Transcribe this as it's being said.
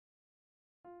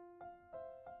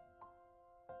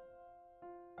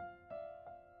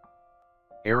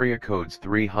Area codes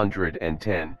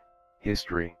 310,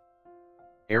 History.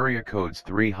 Area codes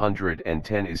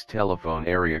 310 is telephone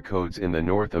area codes in the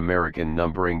North American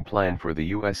numbering plan for the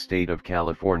U.S. state of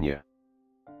California.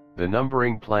 The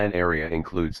numbering plan area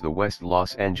includes the West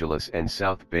Los Angeles and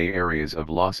South Bay areas of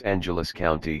Los Angeles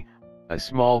County, a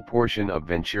small portion of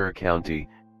Ventura County,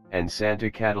 and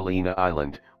Santa Catalina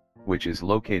Island, which is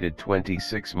located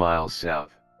 26 miles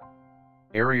south.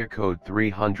 Area code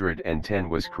 310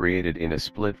 was created in a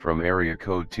split from area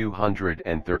code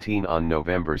 213 on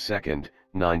November 2,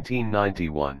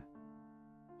 1991.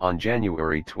 On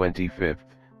January 25,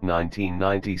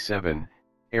 1997,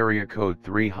 area code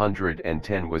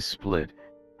 310 was split,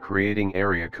 creating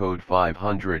area code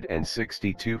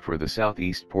 562 for the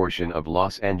southeast portion of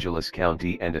Los Angeles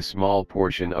County and a small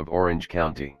portion of Orange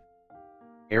County.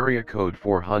 Area code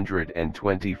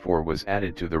 424 was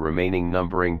added to the remaining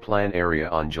numbering plan area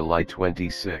on July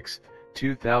 26,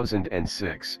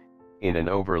 2006, in an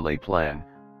overlay plan,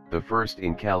 the first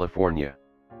in California.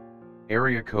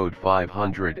 Area code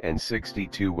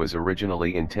 562 was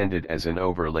originally intended as an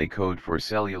overlay code for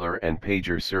cellular and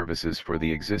pager services for the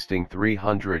existing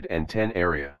 310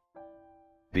 area.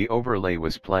 The overlay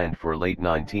was planned for late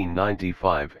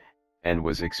 1995, and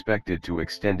was expected to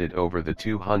extend it over the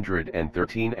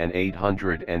 213 and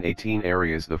 818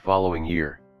 areas the following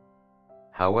year.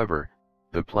 However,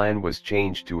 the plan was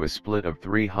changed to a split of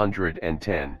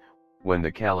 310, when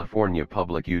the California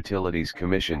Public Utilities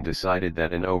Commission decided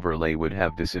that an overlay would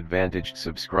have disadvantaged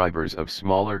subscribers of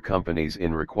smaller companies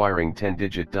in requiring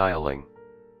 10-digit dialing.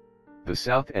 The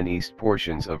south and east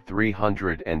portions of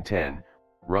 310,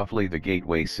 roughly the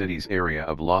gateway cities area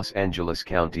of Los Angeles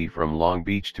County from Long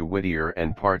Beach to Whittier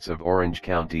and parts of Orange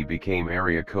County, became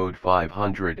area code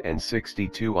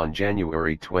 562 on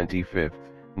January 25,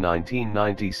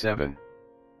 1997.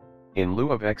 In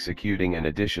lieu of executing an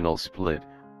additional split,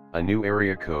 a new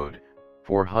area code,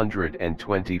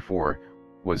 424,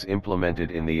 was implemented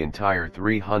in the entire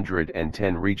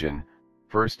 310 region,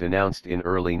 first announced in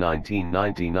early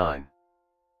 1999.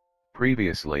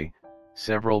 Previously,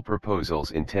 several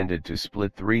proposals intended to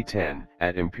split 310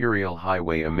 at Imperial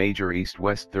Highway, a major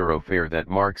east-west thoroughfare that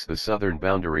marks the southern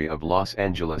boundary of Los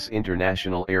Angeles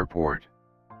International Airport.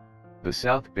 The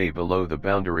South Bay below the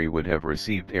boundary would have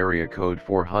received area code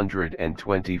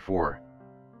 424.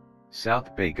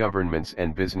 South Bay governments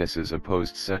and businesses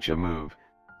opposed such a move,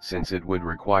 since it would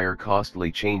require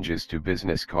costly changes to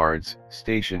business cards,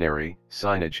 stationery,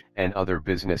 signage, and other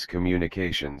business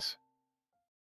communications.